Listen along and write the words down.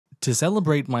To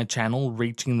celebrate my channel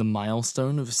reaching the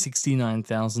milestone of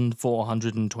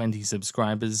 69,420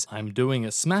 subscribers, I'm doing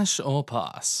a smash or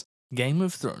pass. Game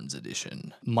of Thrones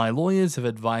edition. My lawyers have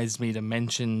advised me to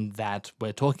mention that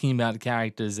we're talking about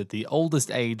characters at the oldest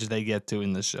age they get to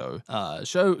in the show.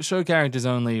 Show characters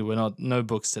only, no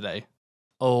books today.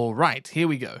 Alright, here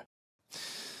we go.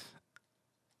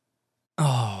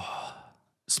 Oh,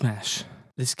 smash.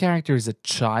 This character is a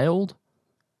child?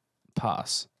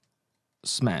 Pass.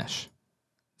 Smash.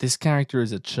 This character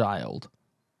is a child.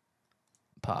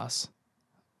 Pass.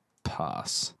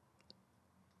 Pass.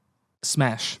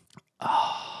 Smash.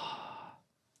 Ah.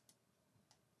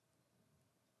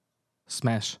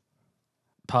 Smash.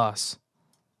 Pass.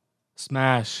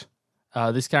 Smash.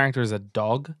 This character is a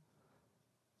dog.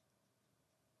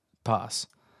 Pass.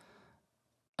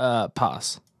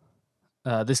 Pass.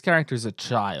 This character is a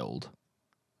child.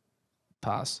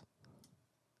 Pass.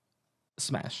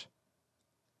 Smash.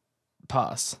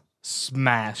 Pass.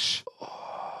 Smash.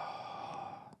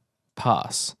 Oh.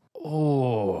 Pass.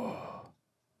 Oh.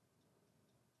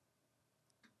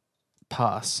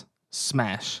 Pass.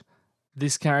 Smash.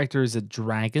 This character is a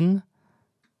dragon.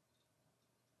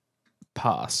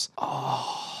 Pass.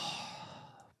 Oh.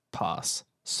 Pass.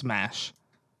 Smash.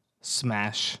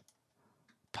 Smash.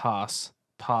 Pass.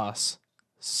 Pass.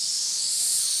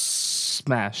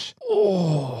 Smash.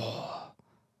 Oh.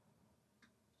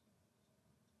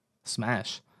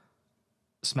 Smash.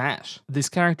 Smash. This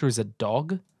character is a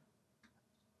dog.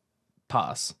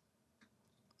 Pass.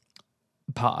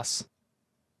 Pass.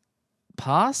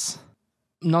 Pass?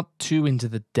 Not too into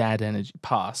the dad energy.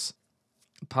 Pass.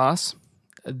 Pass.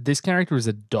 This character is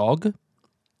a dog.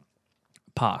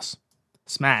 Pass.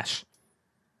 Smash.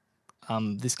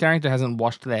 This character hasn't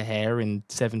washed their hair in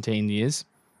 17 years.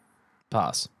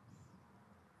 Pass.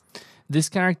 This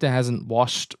character hasn't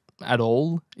washed at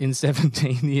all in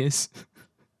 17 years.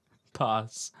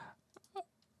 Pass.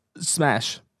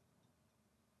 Smash.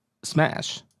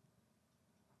 Smash.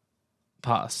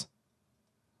 Pass.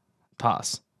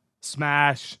 Pass.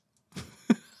 Smash.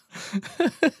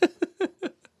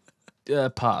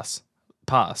 Pass.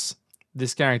 Pass.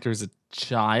 This character is a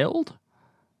child.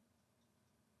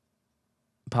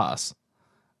 Pass.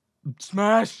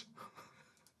 Smash.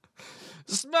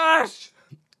 Smash.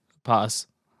 Pass.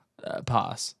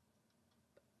 Pass.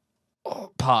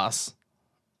 Oh, pass.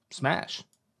 Smash.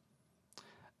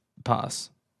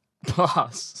 Pass.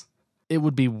 Pass. It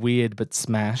would be weird, but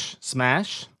smash.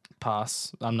 Smash.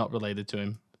 Pass. I'm not related to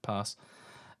him. Pass.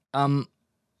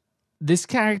 This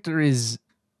character is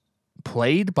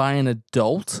played by an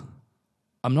adult.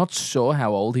 I'm not sure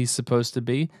how old he's supposed to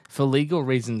be. For legal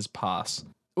reasons, pass.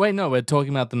 Wait, no, we're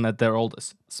talking about them at their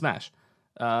oldest. Smash.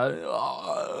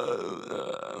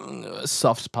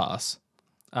 Soft pass.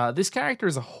 This character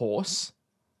is a horse.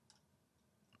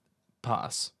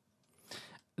 Pass.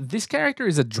 This character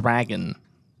is a dragon.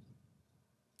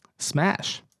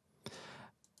 Smash.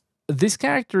 This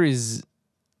character is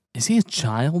he a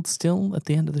child still at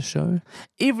the end of the show?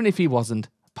 Even if he wasn't,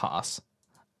 pass.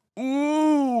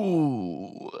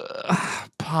 Ooh.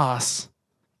 Pass.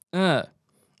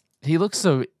 He looks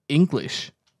so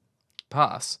English.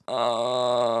 Pass.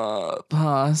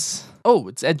 Pass. Oh,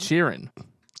 it's Ed Sheeran.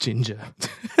 Ginger.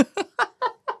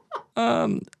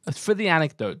 For the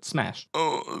anecdote, smash.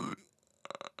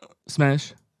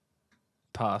 Smash.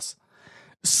 Pass.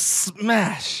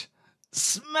 Smash.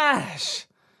 Smash.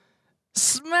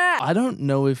 Smash. I don't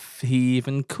know if he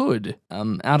even could.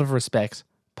 Out of respect,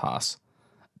 pass.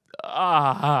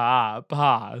 Pass.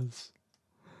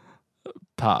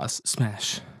 Pass.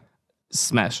 Smash.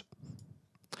 Smash.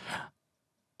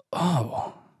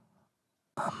 Oh.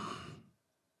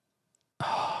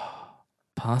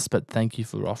 Pass, but thank you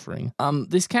for offering.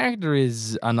 This character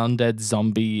is an undead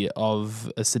zombie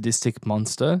of a sadistic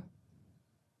monster.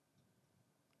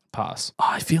 Pass. Oh,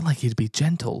 I feel like he'd be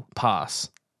gentle. Pass.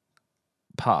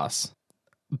 Pass.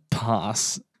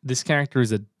 Pass. This character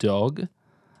is a dog.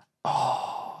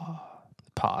 Oh.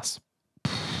 Pass.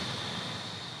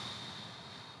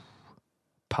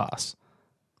 Pass.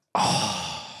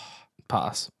 Oh.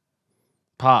 Pass.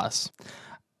 Pass.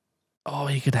 Oh,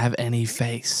 he could have any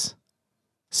face.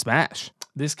 Smash.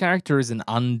 This character is an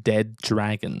undead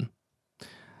dragon.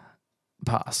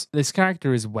 Pass. This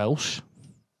character is Welsh.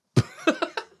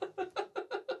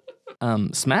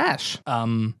 Smash.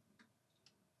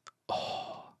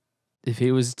 If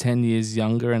he was 10 years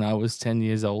younger and I was 10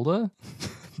 years older,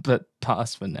 but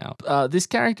pass for now. This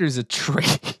character is a tree.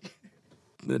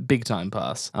 Big time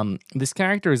pass. This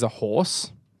character is a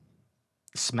horse.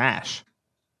 Smash.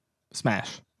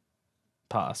 Smash.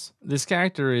 Pass. This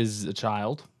character is a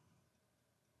child.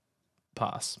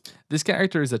 Pass. This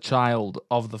character is a child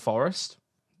of the forest.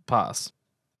 Pass.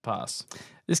 Pass.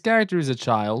 This character is a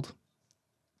child.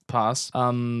 Pass.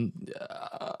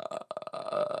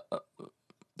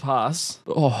 Pass.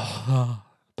 Oh,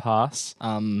 pass.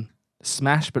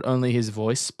 Smash, but only his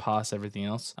voice. Pass everything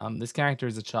else. This character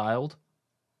is a child.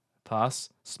 Pass.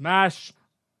 Smash.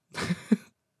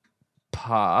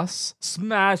 Pass.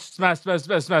 Smash. Smash. Smash.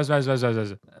 Smash. Smash. Smash. Smash. Smash.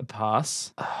 Smash.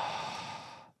 Pass.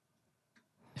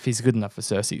 If he's good enough for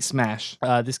Cersei. Smash.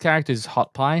 This character is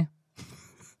Hot Pie.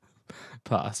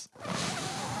 Pass.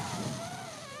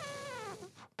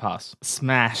 Pass.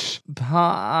 Smash.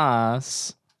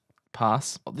 Pass.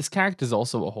 Pass. Oh, this character is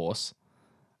also a horse.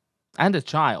 And a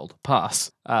child.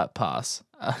 Pass. Pass.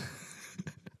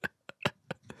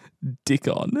 Dick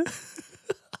on.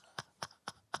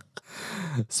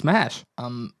 Smash.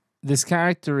 This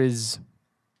character is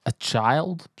a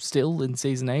child still in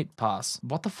season 8. Pass.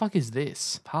 What the fuck is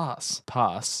this? Pass.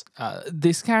 Pass.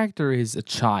 This character is a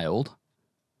child.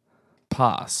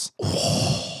 Pass.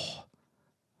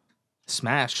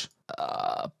 Smash.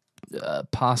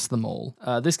 Pass them all.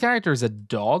 This character is a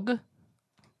dog.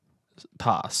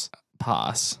 Pass.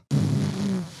 Pass.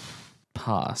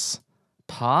 Pass.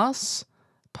 Pass.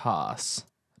 Pass.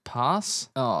 Pass.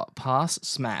 Oh, pass.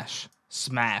 Smash.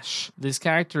 Smash. This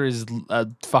character is a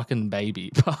fucking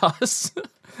baby. Pass.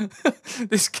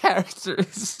 This character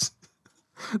is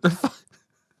the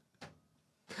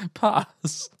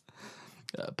pass.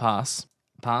 Pass.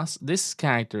 Pass. This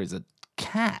character is a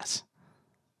cat.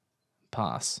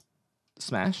 Pass.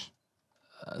 Smash.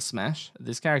 Smash.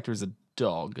 This character is a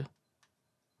dog.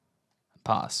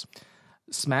 Pass.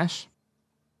 Smash.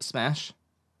 Smash.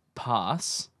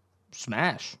 Pass.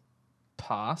 Smash.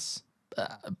 Pass.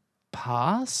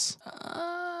 Pass.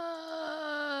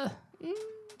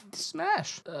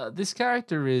 Smash. This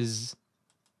character is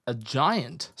a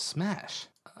giant. Smash.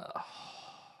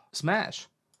 Smash.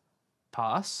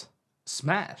 Pass.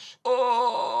 Smash.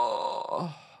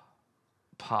 Oh.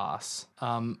 Pass.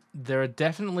 There are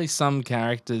definitely some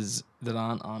characters that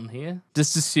aren't on here.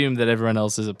 Just assume that everyone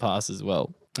else is a pass as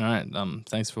well. All right.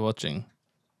 Thanks for watching.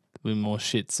 There'll be more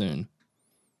shit soon.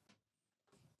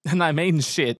 And I mean shit.